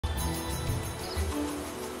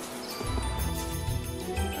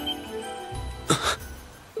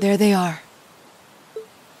There they are.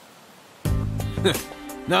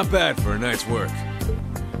 Not bad for a night's work.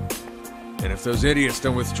 And if those idiots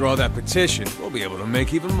don't withdraw that petition, we'll be able to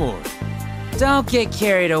make even more. Don't get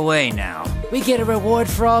carried away now. We get a reward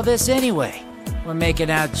for all this anyway. We're making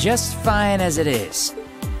out just fine as it is.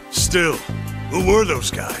 Still, who were those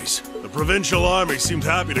guys? The provincial army seemed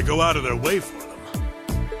happy to go out of their way for them.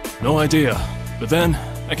 No idea. But then,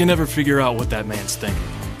 I can never figure out what that man's thinking.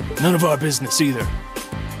 None of our business either.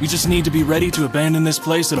 We just need to be ready to abandon this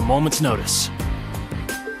place at a moment's notice.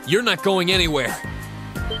 You're not going anywhere.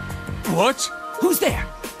 What? Who's there?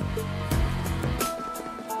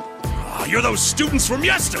 You're those students from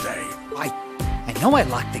yesterday! I know I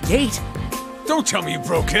locked the gate. Don't tell me you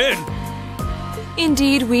broke in!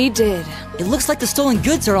 Indeed, we did. It looks like the stolen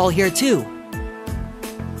goods are all here, too.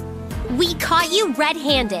 We caught you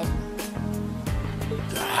red-handed.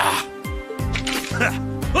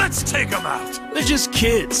 Let's take them out! They're just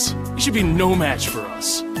kids. You should be no match for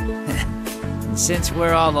us. And since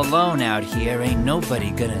we're all alone out here, ain't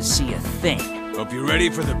nobody gonna see a thing. Hope you're ready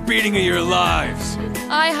for the beating of your lives.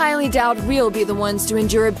 I highly doubt we'll be the ones to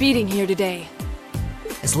endure a beating here today.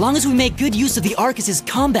 As long as we make good use of the Arcus's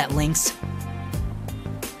combat links.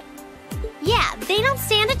 Yeah, they don't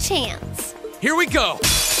stand a chance. Here we go!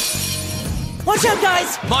 Watch out,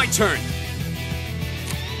 guys! My turn!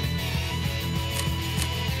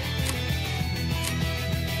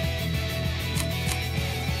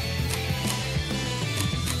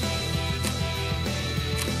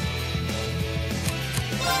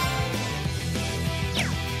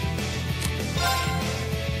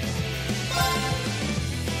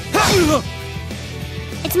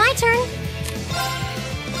 It's my turn.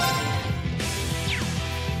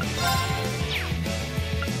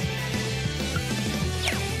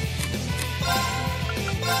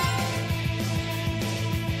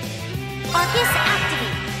 Arcus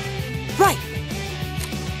activate. Right!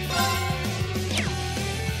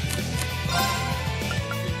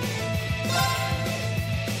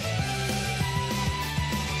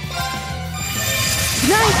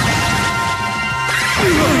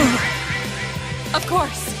 Of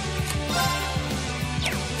course.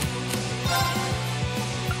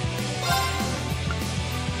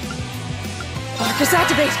 Arcus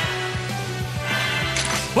activate.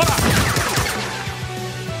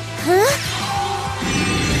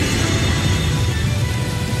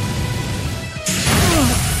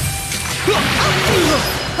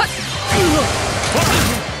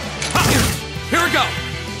 Here we go!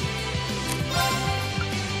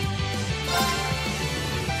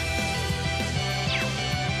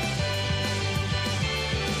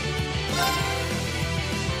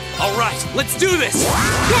 All right, let's do this!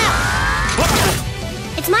 Now!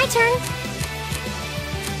 It's my turn.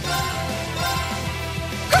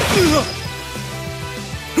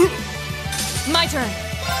 My turn.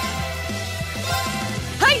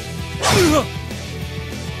 Hi!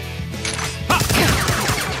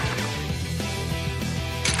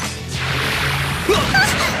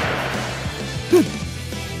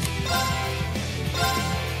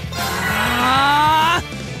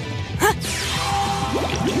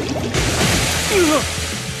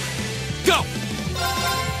 Go!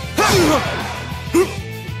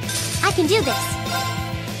 I can do this.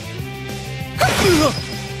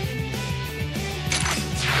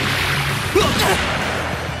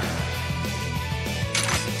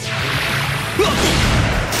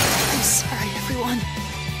 I'm sorry, everyone.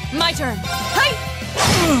 My turn. Hi!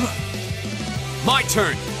 My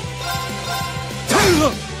turn!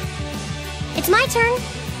 It's my turn.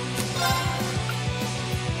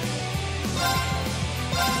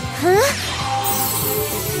 Huh?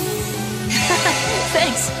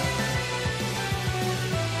 Thanks.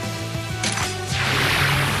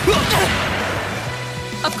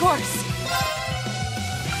 Of course.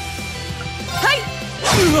 Hi!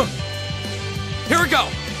 Here we go!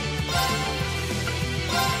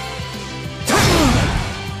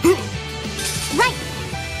 Right.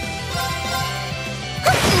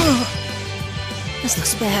 This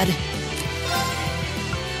looks bad.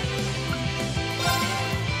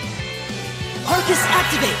 Arcus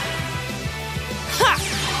activate! Ha!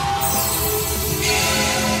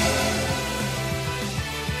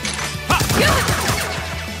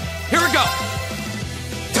 Here we go!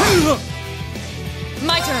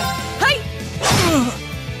 My turn. Hi!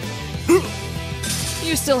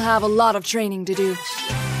 You still have a lot of training to do.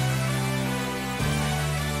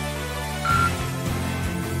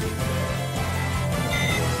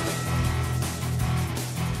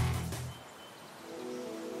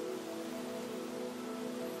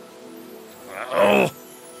 Oh,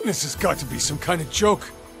 this has got to be some kind of joke.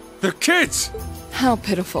 The kids! How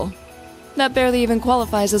pitiful. That barely even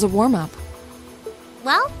qualifies as a warm-up.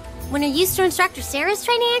 Well, when you're used to Instructor Sarah's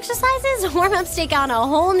training exercises, warm-ups take on a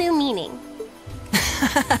whole new meaning.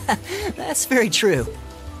 That's very true.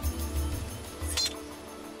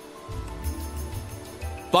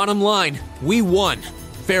 Bottom line, we won.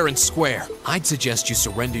 Fair and square. I'd suggest you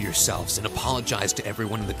surrender yourselves and apologize to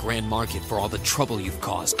everyone in the Grand Market for all the trouble you've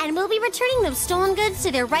caused. And we'll be returning those stolen goods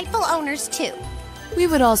to their rightful owners, too. We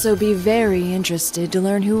would also be very interested to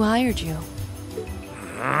learn who hired you.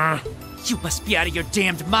 You must be out of your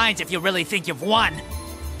damned minds if you really think you've won.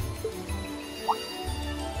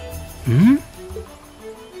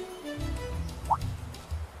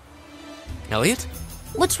 Elliot?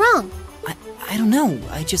 What's wrong? I don't know.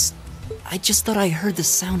 I just thought I heard the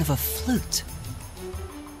sound of a flute.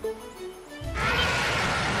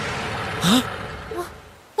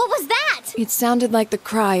 What was that? It sounded like the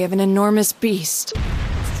cry of an enormous beast.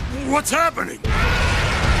 What's happening?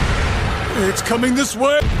 It's coming this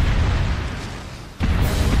way!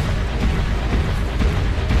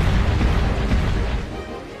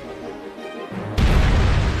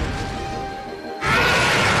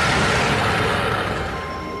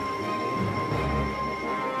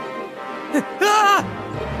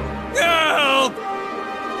 Help!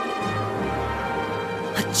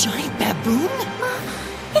 A giant baboon?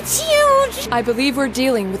 It's huge! I believe we're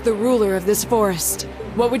dealing with the ruler of this forest.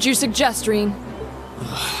 What would you suggest, Reen?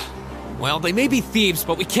 Well, they may be thieves,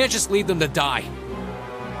 but we can't just leave them to die.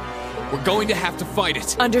 We're going to have to fight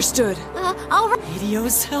it. Understood. All right.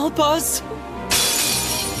 Radios, help us!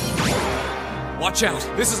 Watch out,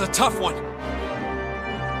 this is a tough one.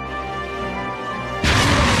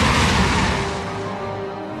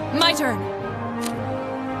 My turn.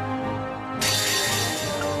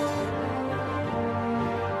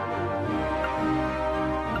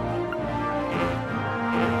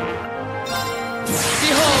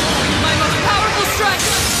 Behold, my most powerful strike!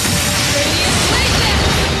 Radiant Blade!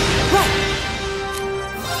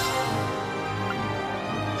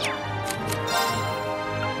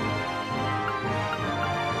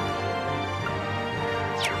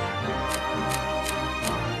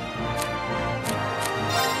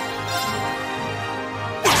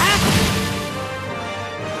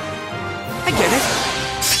 I get it.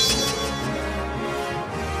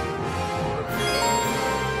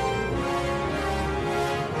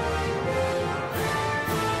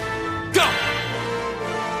 Go!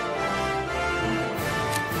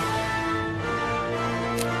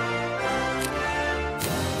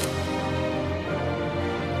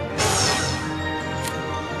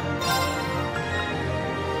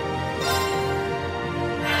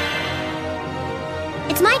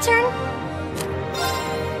 It's my turn.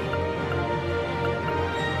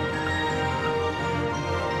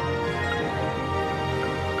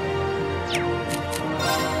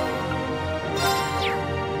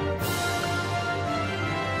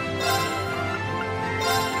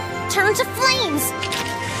 Turn to flames!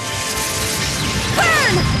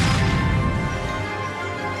 Burn!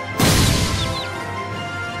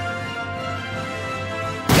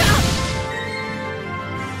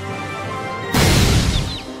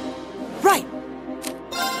 Right!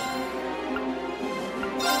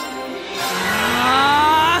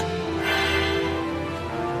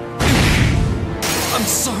 I'm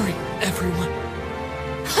sorry, everyone.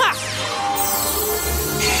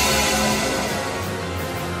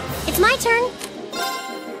 It's my turn.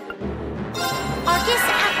 Arcus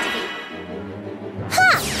activate. Ha!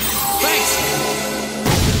 Thanks!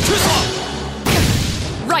 Chisel!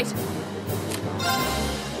 Right!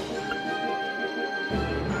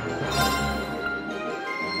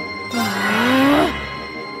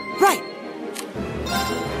 Right!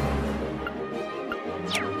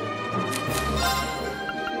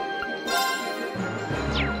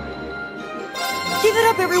 Give it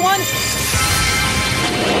up, everyone!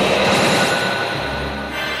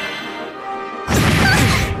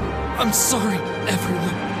 I'm sorry,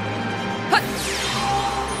 everyone.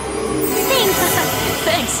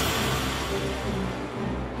 Thanks.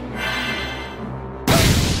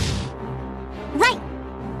 Right.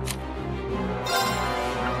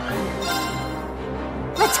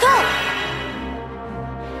 Let's go.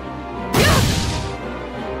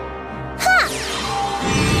 Ha!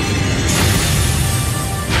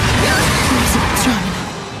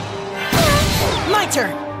 My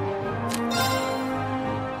turn!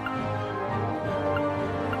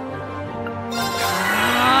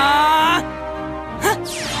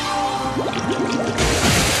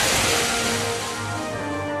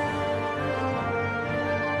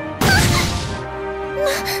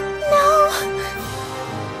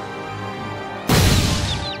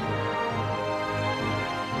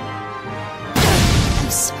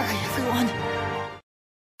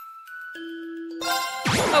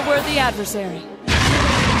 the adversary.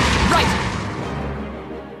 Right!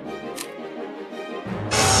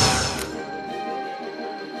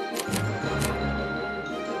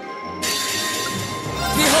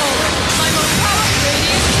 Behold, my most powerful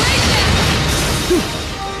radiant blade.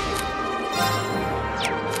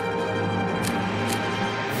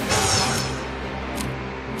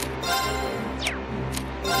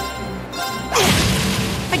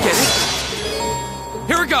 I get it.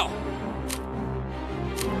 Here we go.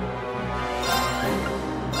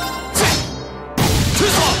 Too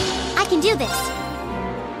slow. I can do this.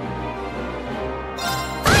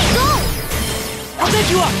 Fine, go! I'll pick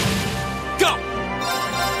you up! Go.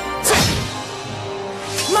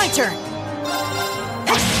 My turn!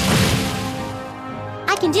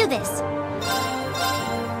 I can do this.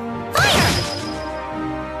 Fire!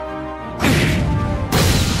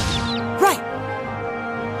 Right!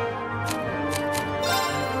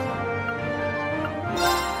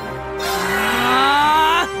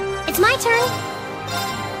 It's my turn.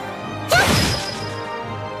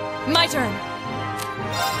 My turn.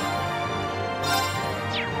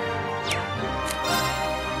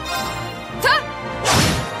 Ta!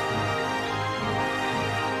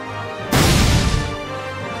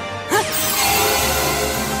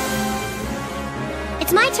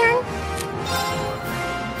 It's my turn.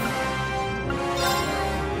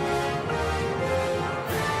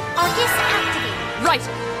 Arcus activate. Right!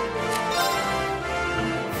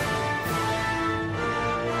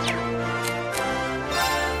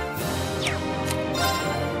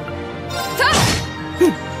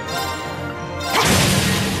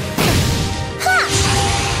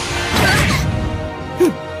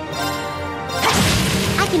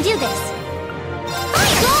 I can do this.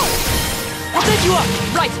 Fine, go! I'll pick you up!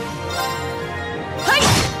 Right! Hey!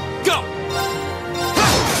 Go.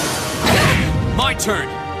 My turn.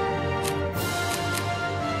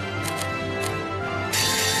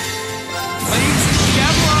 I use the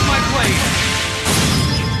gavel on my blade.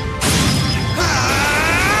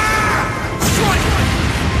 Strike!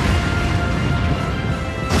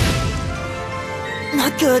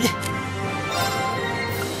 Not good.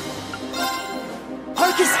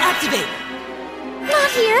 Arcus activate!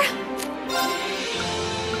 Not here.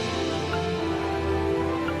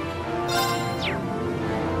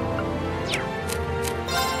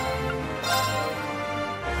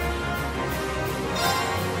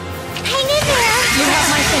 Hang in there. You have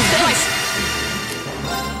my thing.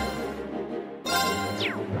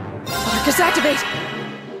 Arcus activate!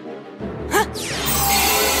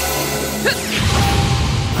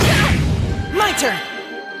 My turn!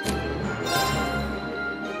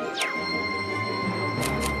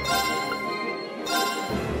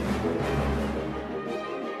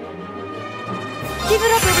 Give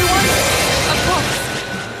it up, everyone! Of course!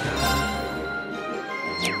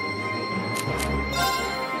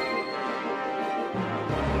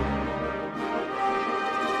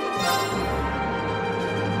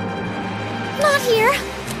 Not here.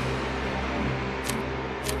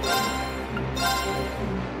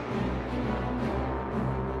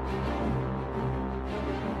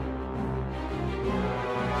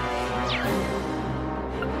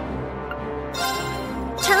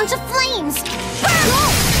 Turn to flames. Go!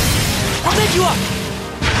 I'll pick you up!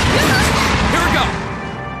 Here we go.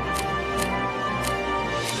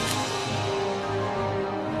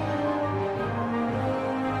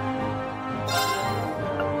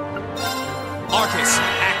 Arcus,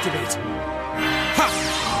 activate. Ha!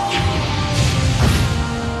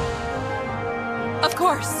 Of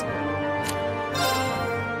course!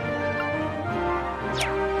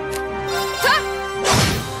 Ta!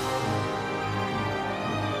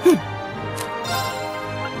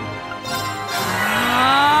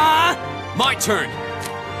 My turn.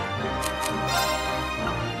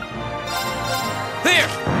 There.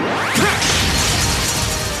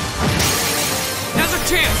 Now's a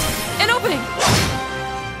chance. An opening!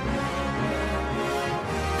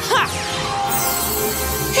 Ha!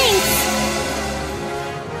 Thanks.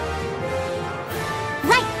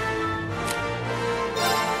 Right.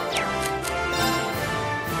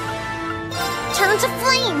 Turn to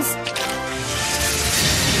flames.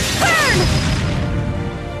 Burn!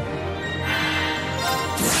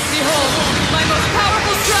 Behold, my most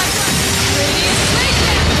powerful strike! Radiant blade!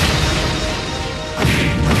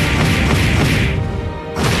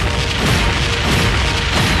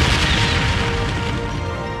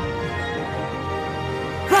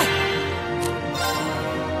 Right!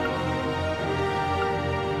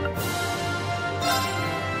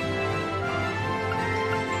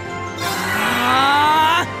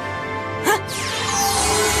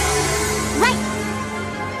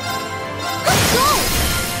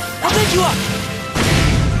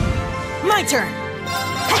 My turn.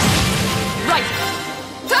 Right.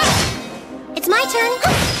 It's my turn.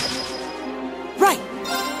 Right.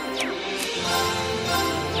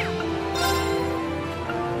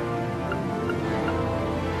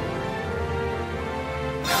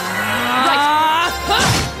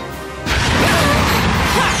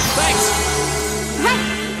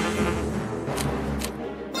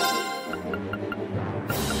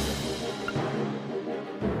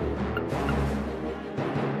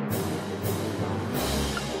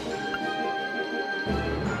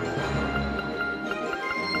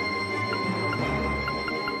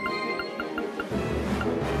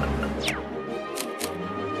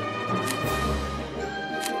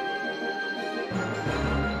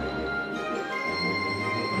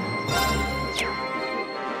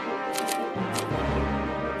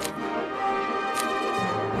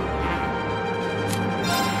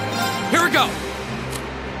 Here we go!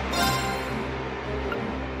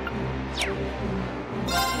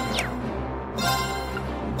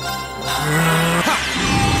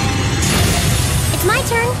 It's my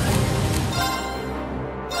turn.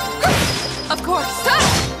 Of course.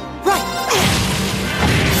 Right.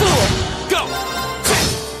 Fool. Go!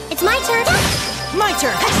 It's my turn. My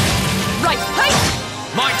turn. Right. Hey.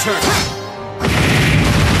 My turn!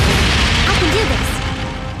 I can do this.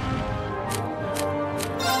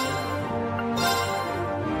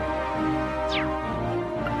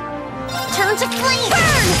 Turn to flame.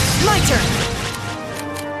 Burn. My turn.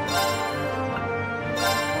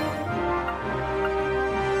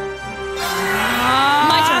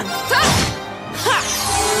 My turn. Ha.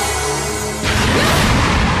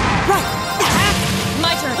 Right.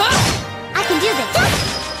 My turn. I can do this.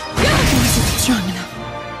 Isn't strong enough.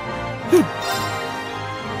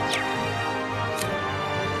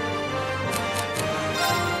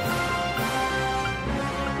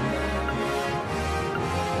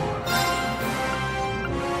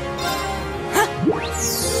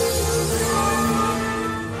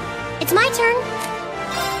 It's my turn.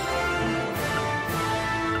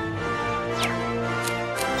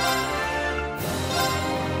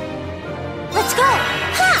 Let's go.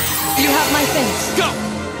 Ha! You have my things. Go!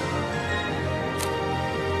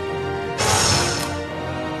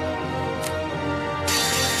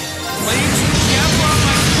 Flames jump on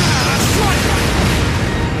my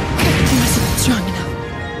Isn't strong enough.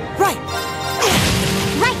 Right.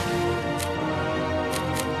 Right.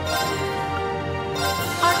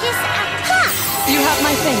 Arcus act. Ha! You have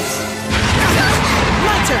my things.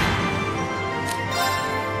 My turn.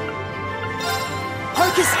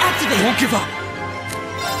 Arcus activate. Won't give up.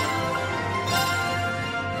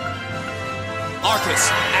 Arcus,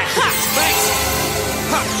 act. Thanks!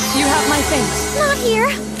 Ha! You have my things. Not here.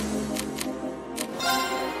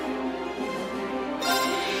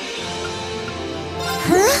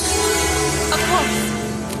 Huh? Of course.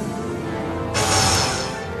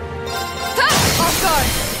 Off guard.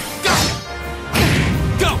 Go!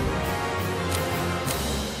 Go!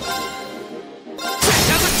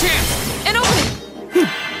 Now's a chance! An opening.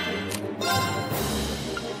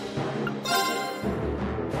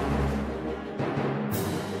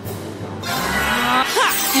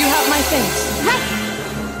 You have my things. Right.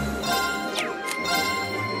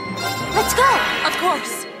 Let's go. Of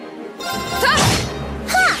course. Ha!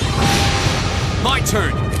 My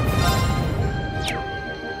turn!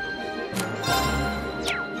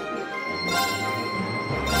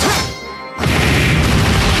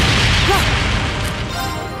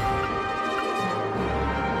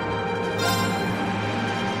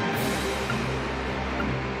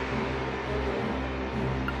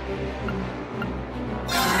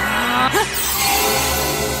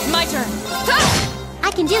 My turn.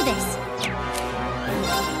 I can do this.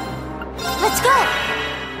 Let's go.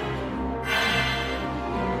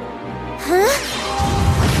 Huh?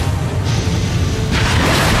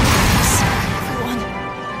 Everyone.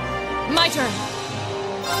 My turn.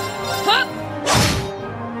 Huh?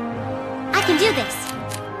 I can do this.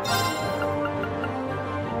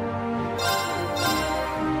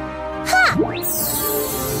 Ha!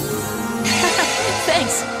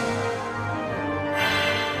 Thanks.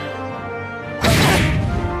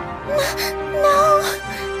 No.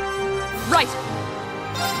 Right.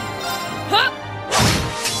 Huh?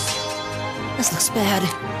 This looks bad.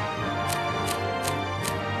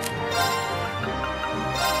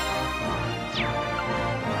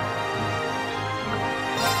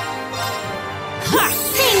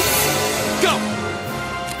 Thanks. Go!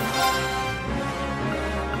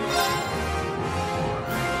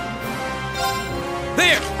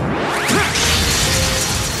 There!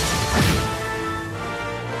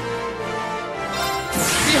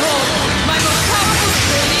 Behold, my most powerful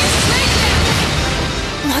brilliant greatness!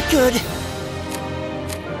 good.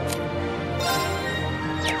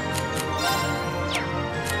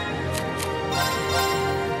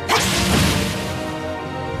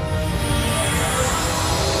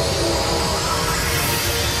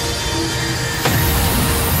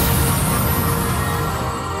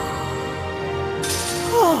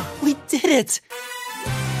 Oh, we did it!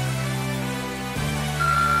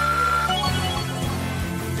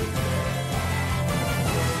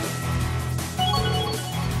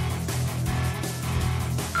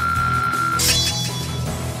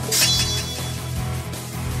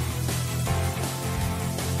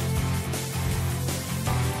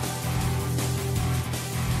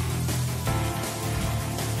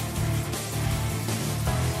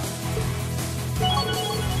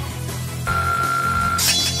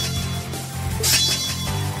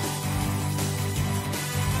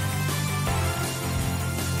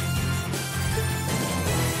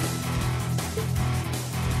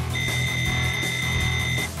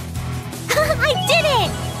 I did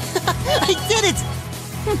it! I did it!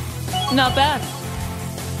 Not bad.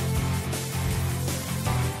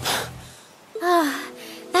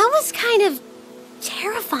 That was kind of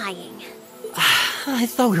terrifying. I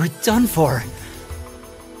thought we were done for.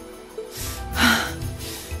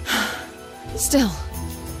 Still,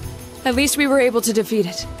 at least we were able to defeat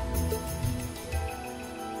it.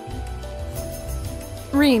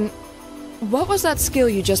 Reen, what was that skill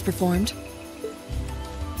you just performed?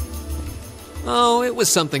 Oh, it was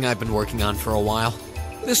something I've been working on for a while.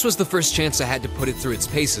 This was the first chance I had to put it through its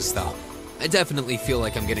paces, though. I definitely feel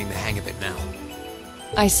like I'm getting the hang of it now.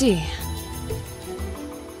 I see.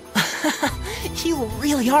 You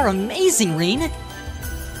really are amazing, Reen.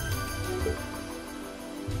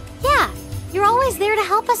 Yeah, you're always there to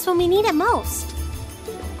help us when we need it most.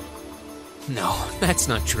 No, that's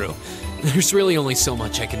not true. There's really only so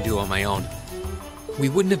much I can do on my own. We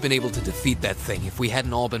wouldn't have been able to defeat that thing if we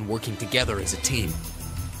hadn't all been working together as a team.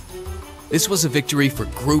 This was a victory for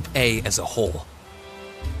Group A as a whole.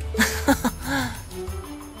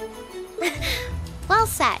 Well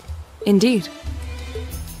said. Indeed.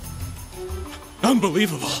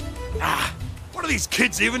 Unbelievable. What are these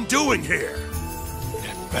kids even doing here?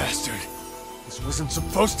 That bastard. This wasn't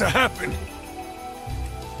supposed to happen.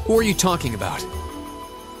 Who are you talking about?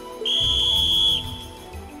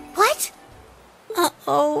 What?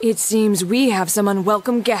 Uh-oh. It seems we have some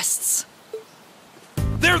unwelcome guests.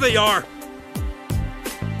 There they are!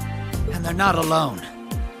 And they're not alone.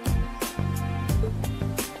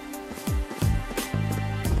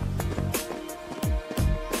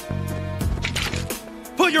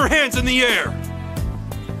 Put your hands in the air!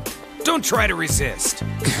 Don't try to resist.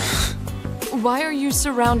 Why are you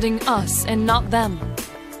surrounding us and not them?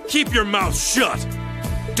 Keep your mouth shut!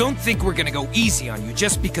 Don't think we're gonna go easy on you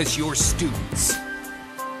just because you're students.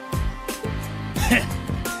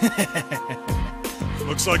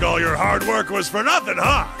 Looks like all your hard work was for nothing,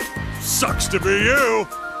 huh? Sucks to be you!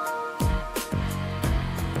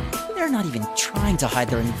 They're not even trying to hide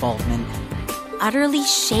their involvement. Utterly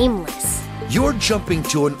shameless. You're jumping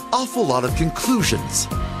to an awful lot of conclusions.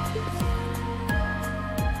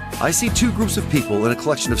 I see two groups of people in a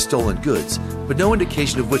collection of stolen goods, but no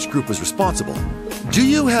indication of which group was responsible. Do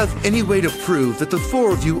you have any way to prove that the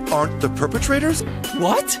four of you aren't the perpetrators?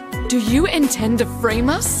 What? Do you intend to frame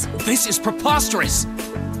us? This is preposterous!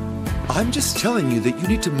 I'm just telling you that you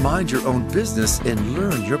need to mind your own business and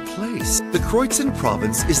learn your place. The Kreuzin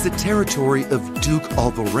province is the territory of Duke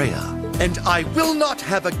Alborea. And I will not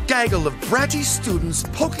have a gaggle of bratty students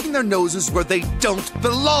poking their noses where they don't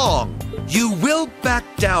belong. You will back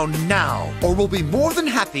down now, or we'll be more than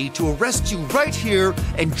happy to arrest you right here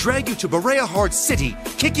and drag you to Bereahard City,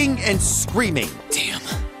 kicking and screaming. Damn.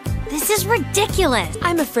 This is ridiculous.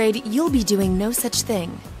 I'm afraid you'll be doing no such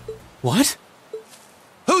thing. What?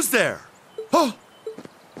 Who's there? Oh!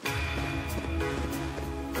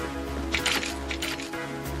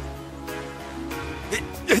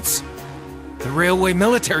 It's the Railway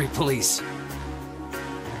Military Police.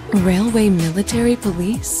 Railway Military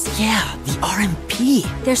Police? Yeah, the RMP.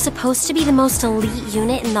 They're supposed to be the most elite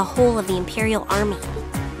unit in the whole of the Imperial Army.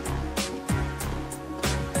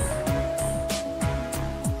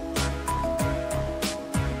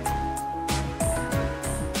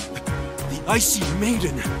 The Icy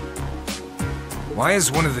Maiden. Why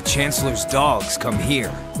has one of the Chancellor's dogs come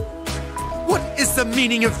here? What is the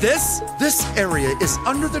meaning of this? This area is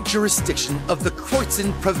under the jurisdiction of the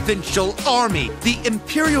Kreuzin Provincial Army. The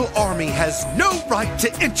Imperial Army has no right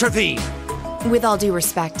to intervene. With all due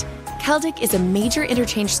respect, Keldic is a major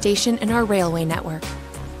interchange station in our railway network.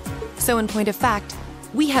 So in point of fact,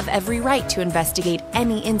 we have every right to investigate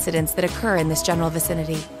any incidents that occur in this general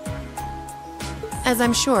vicinity. as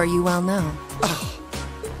I'm sure you well know.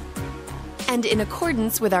 And in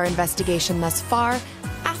accordance with our investigation thus far,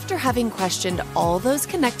 after having questioned all those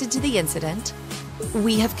connected to the incident,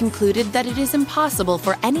 we have concluded that it is impossible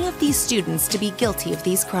for any of these students to be guilty of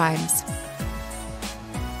these crimes.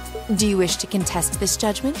 Do you wish to contest this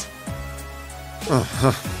judgment?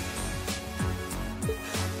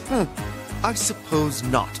 I suppose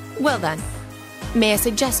not. Well then, may I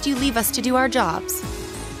suggest you leave us to do our jobs?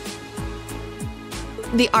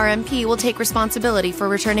 The RMP will take responsibility for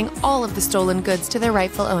returning all of the stolen goods to their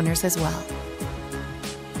rightful owners as well.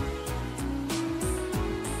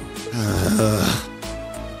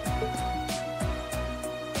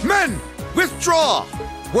 Men, withdraw!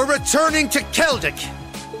 We're returning to Celtic!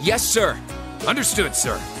 Yes, sir. Understood,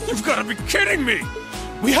 sir. You've got to be kidding me!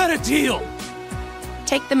 We had a deal!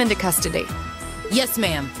 Take them into custody. Yes,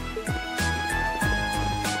 ma'am.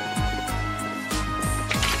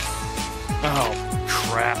 Oh,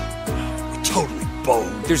 crap. We're totally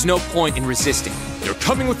boned. There's no point in resisting. You're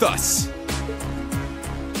coming with us.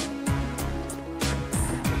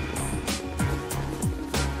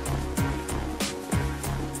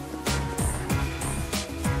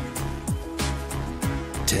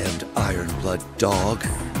 Damned Ironblood dog.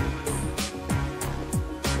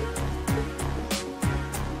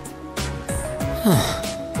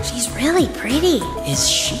 She's really pretty. Is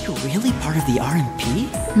she really part of the RMP?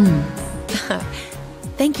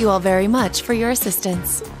 Thank you all very much for your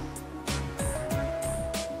assistance.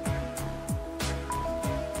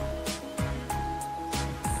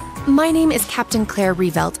 My name is Captain Claire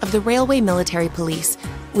Revelt of the Railway Military Police.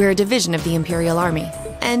 We're a division of the Imperial Army.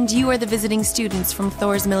 And you are the visiting students from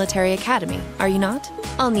Thor's Military Academy, are you not?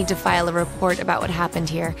 I'll need to file a report about what happened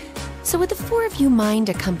here. So would the four of you mind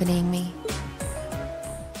accompanying me?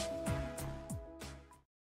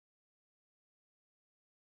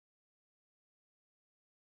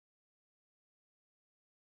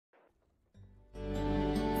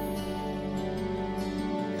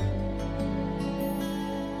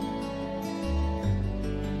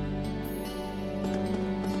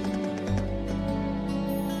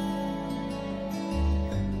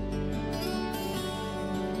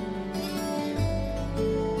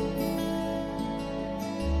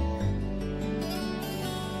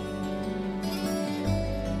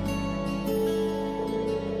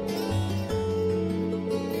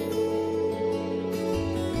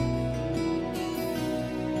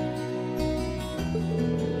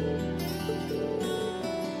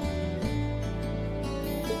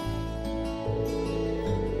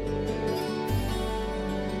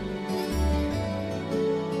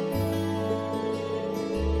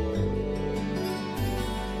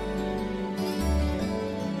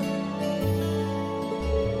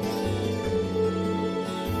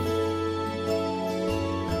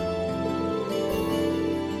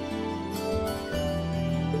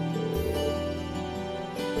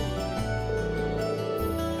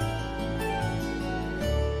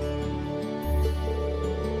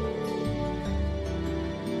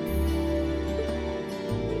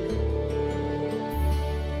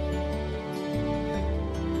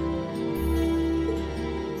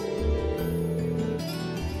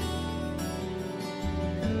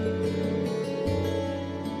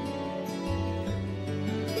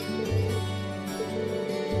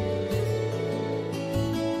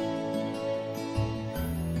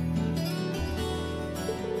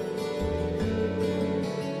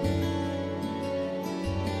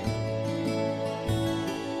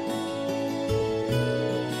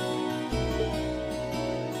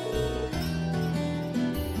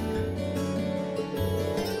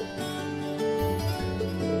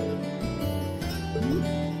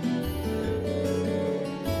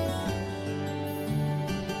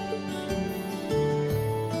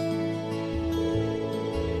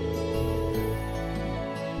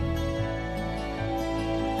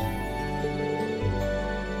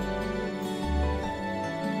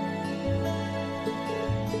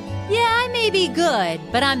 May be good,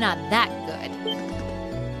 but I'm not that good.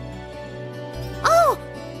 Oh!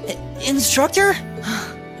 Instructor?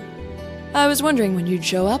 I was wondering when you'd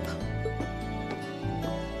show up.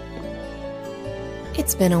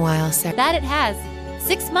 It's been a while, Sarah. That it has.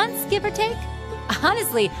 6 months, give or take?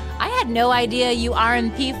 Honestly, I had no idea you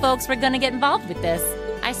RMP folks were gonna get involved with this.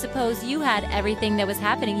 I suppose you had everything that was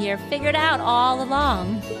happening here figured out all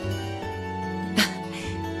along.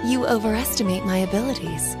 You overestimate my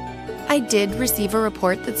abilities. I did receive a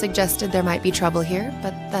report that suggested there might be trouble here,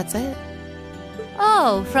 but that's it.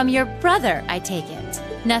 Oh, from your brother, I take it.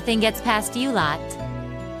 Nothing gets past you lot.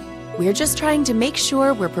 We're just trying to make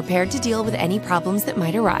sure we're prepared to deal with any problems that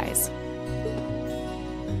might arise.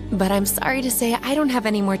 But I'm sorry to say I don't have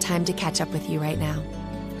any more time to catch up with you right now.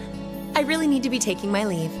 I really need to be taking my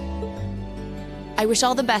leave. I wish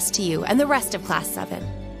all the best to you and the rest of Class 7.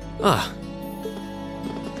 Ah.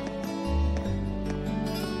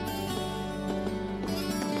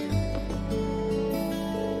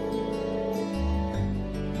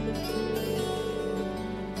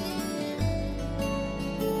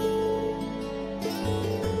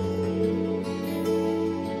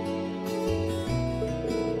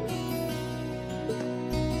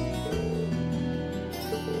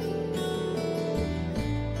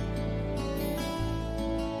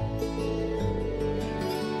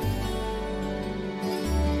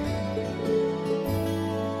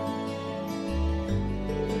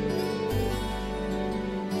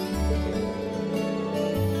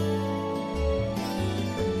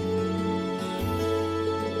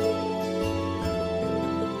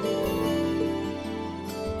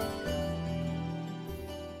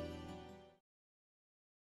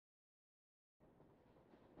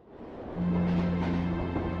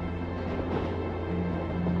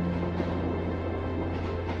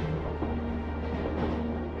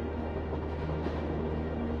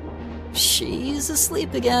 She's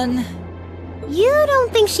asleep again. You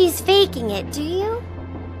don't think she's faking it, do you?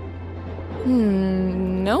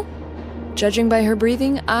 No. Judging by her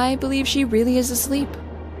breathing, I believe she really is asleep.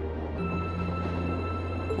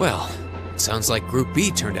 Well, it sounds like Group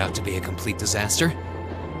B turned out to be a complete disaster.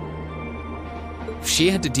 If she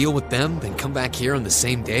had to deal with them, then come back here on the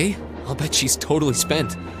same day, I'll bet she's totally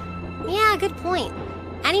spent. Yeah, good point.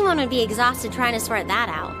 Anyone would be exhausted trying to sort that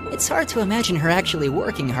out. It's hard to imagine her actually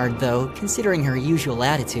working hard, though, considering her usual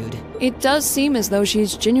attitude. It does seem as though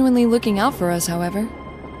she's genuinely looking out for us, however.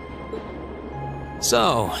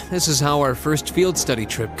 So, this is how our first field study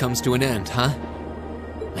trip comes to an end, huh?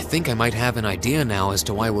 I think I might have an idea now as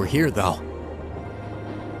to why we're here, though.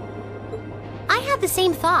 I had the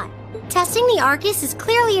same thought. Testing the Arcus is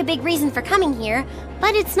clearly a big reason for coming here,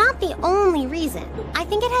 but it's not the only reason. I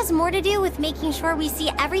think it has more to do with making sure we see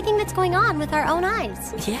everything that's going on with our own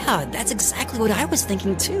eyes. Yeah, that's exactly what I was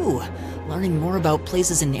thinking too. Learning more about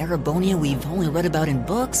places in Erebonia we've only read about in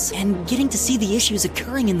books, and getting to see the issues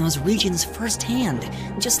occurring in those regions firsthand,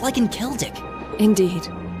 just like in Celtic. Indeed.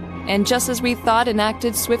 And just as we thought and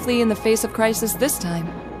acted swiftly in the face of crisis this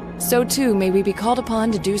time, so too may we be called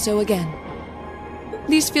upon to do so again.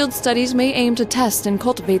 These field studies may aim to test and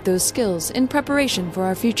cultivate those skills in preparation for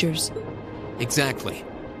our futures. Exactly.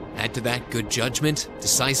 Add to that good judgment,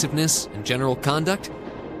 decisiveness, and general conduct.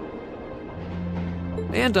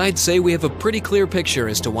 And I'd say we have a pretty clear picture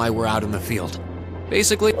as to why we're out in the field.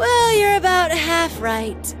 Basically— Well, you're about half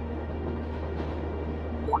right.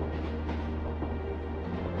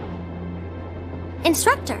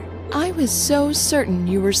 Instructor! I was so certain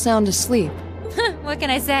you were sound asleep. What can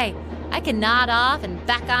I say? I can nod off and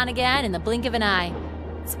back on again in the blink of an eye.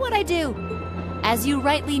 It's what I do. As you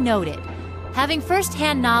rightly noted, having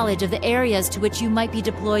first-hand knowledge of the areas to which you might be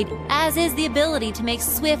deployed, as is the ability to make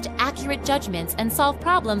swift, accurate judgments and solve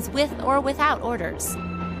problems with or without orders.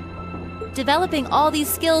 Developing all these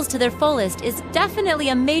skills to their fullest is definitely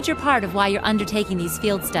a major part of why you're undertaking these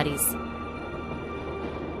field studies.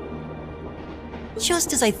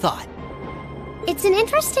 Just as I thought. It's an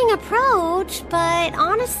interesting approach, but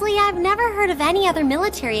honestly, I've never heard of any other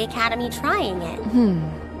military academy trying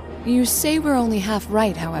it. You say we're only half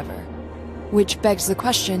right, however. Which begs the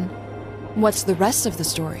question, what's the rest of the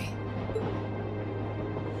story?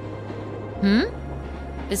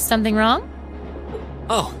 Is something wrong?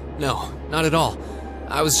 Oh, no, not at all.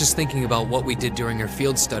 I was just thinking about what we did during our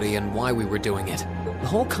field study and why we were doing it. The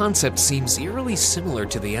whole concept seems eerily similar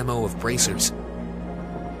to the MO of bracers.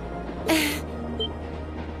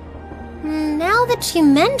 Now that you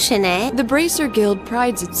mention it— The Bracer Guild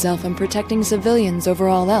prides itself on protecting civilians over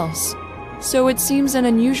all else, so it seems an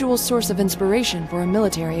unusual source of inspiration for a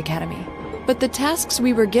military academy. But the tasks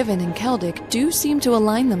we were given in Celtic do seem to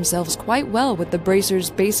align themselves quite well with the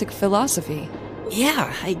Bracer's basic philosophy.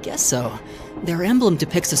 Yeah, I guess so. Their emblem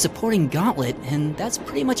depicts a supporting gauntlet, and that's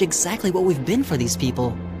pretty much exactly what we've been for these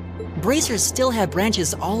people. Bracers still have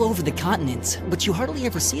branches all over the continent, but you hardly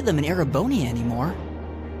ever see them in Erebonia anymore.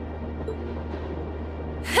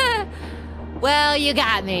 Well, you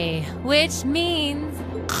got me. Which means...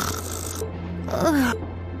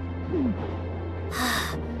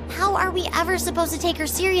 How are we ever supposed to take her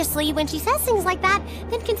seriously when she says things like that,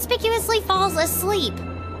 then conspicuously falls asleep?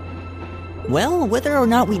 Well, whether or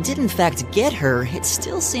not we did in fact get her, it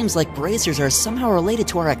still seems like bracers are somehow related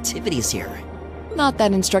to our activities here. Not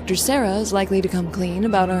that Instructor Sarah is likely to come clean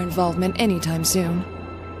about our involvement anytime soon.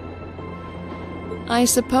 I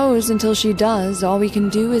suppose until she does, all we can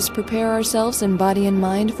do is prepare ourselves in body and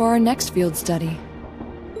mind for our next field study.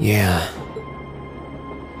 Yeah.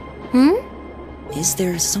 Is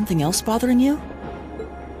there something else bothering you?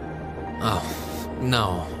 Oh,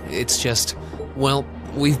 no. It's just, well,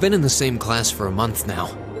 we've been in the same class for a month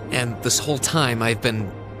now, and this whole time I've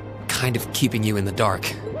been kind of keeping you in the dark.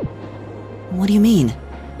 What do you mean?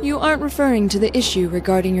 You aren't referring to the issue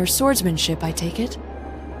regarding your swordsmanship, I take it?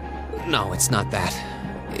 No, it's not that.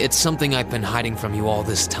 It's something I've been hiding from you all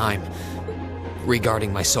this time,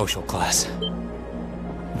 regarding my social class.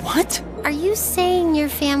 What? Are you saying your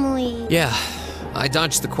family... Yeah, I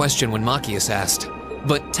dodged the question when Machias asked,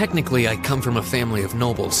 but technically I come from a family of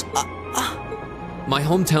nobles. My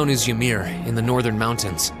hometown is Ymir, in the northern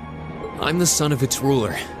mountains. I'm the son of its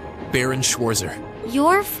ruler, Baron Schwarzer.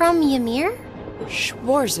 You're from Ymir?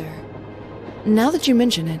 Schwarzer. Now that you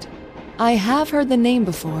mention it, I have heard the name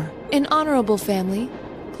before. An honorable family,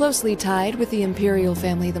 closely tied with the imperial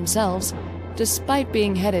family themselves, despite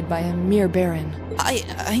being headed by a mere baron.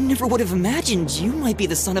 I never would have imagined you might be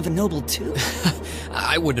the son of a noble too.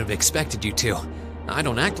 I wouldn't have expected you to. I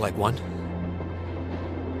don't act like one.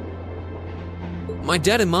 My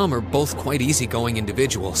dad and mom are both quite easygoing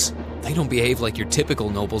individuals. They don't behave like your typical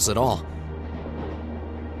nobles at all.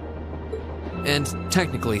 And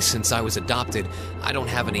technically, since I was adopted, I don't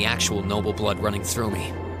have any actual noble blood running through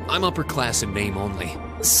me. I'm upper class in name only.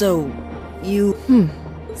 So, you...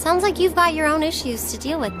 Sounds like you've got your own issues to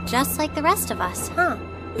deal with, just like the rest of us, huh?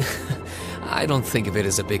 I don't think of it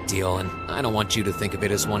as a big deal, and I don't want you to think of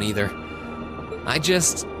it as one either. I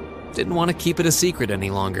just didn't want to keep it a secret any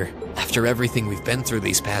longer. After everything we've been through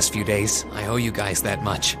these past few days, I owe you guys that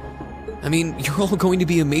much. I mean, you're all going to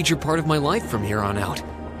be a major part of my life from here on out.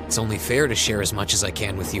 It's only fair to share as much as I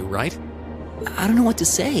can with you, right? I don't know what to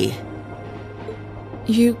say.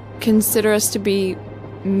 You consider us to be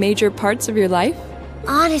major parts of your life?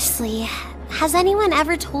 Honestly, has anyone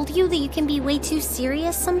ever told you that you can be way too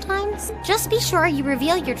serious sometimes? Just be sure you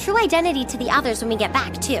reveal your true identity to the others when we get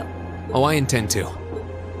back, too. Oh, I intend to.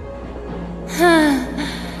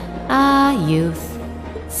 Youth.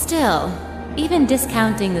 Still, even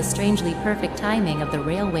discounting the strangely perfect timing of the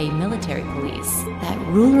railway military police, that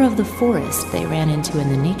ruler of the forest they ran into in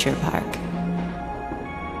the nature park.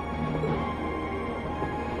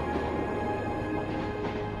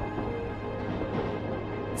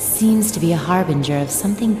 Seems to be a harbinger of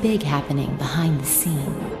something big happening behind the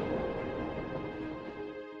scene.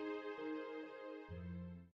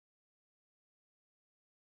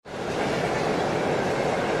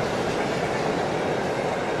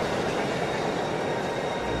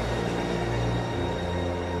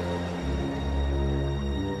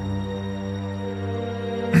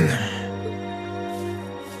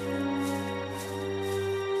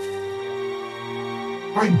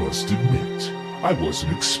 I must admit, I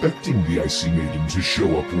wasn't expecting the Icy Maiden to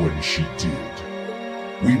show up when she did.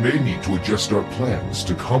 We may need to adjust our plans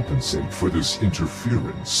to compensate for this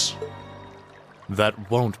interference.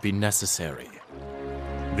 That won't be necessary.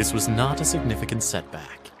 This was not a significant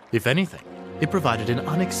setback. If anything, it provided an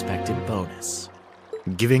unexpected bonus,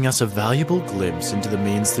 giving us a valuable glimpse into the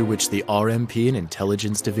means through which the RMP and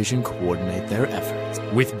Intelligence Division coordinate their efforts.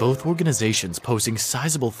 With both organizations posing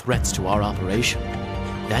sizable threats to our operation,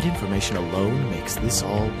 that information alone makes this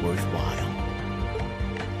all worthwhile.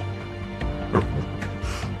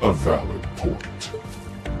 A valid point.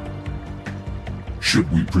 Should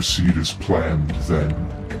we proceed as planned, then?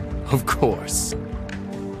 Of course.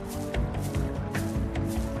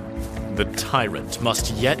 The tyrant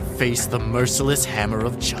must yet face the merciless hammer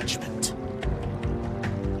of judgment.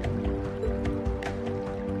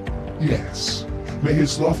 Yes. May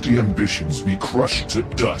his lofty ambitions be crushed to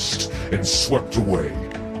dust and swept away.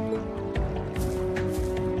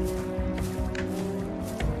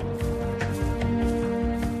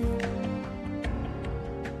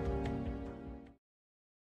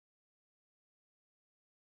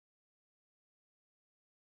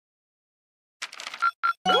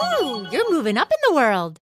 Ooh, you're moving up in the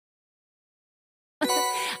world.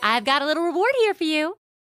 I've got a little reward here for you.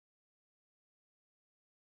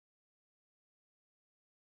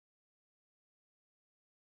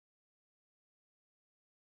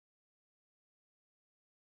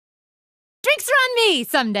 Drinks are on me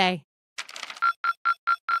someday.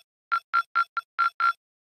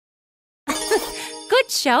 Good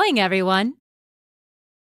showing, everyone.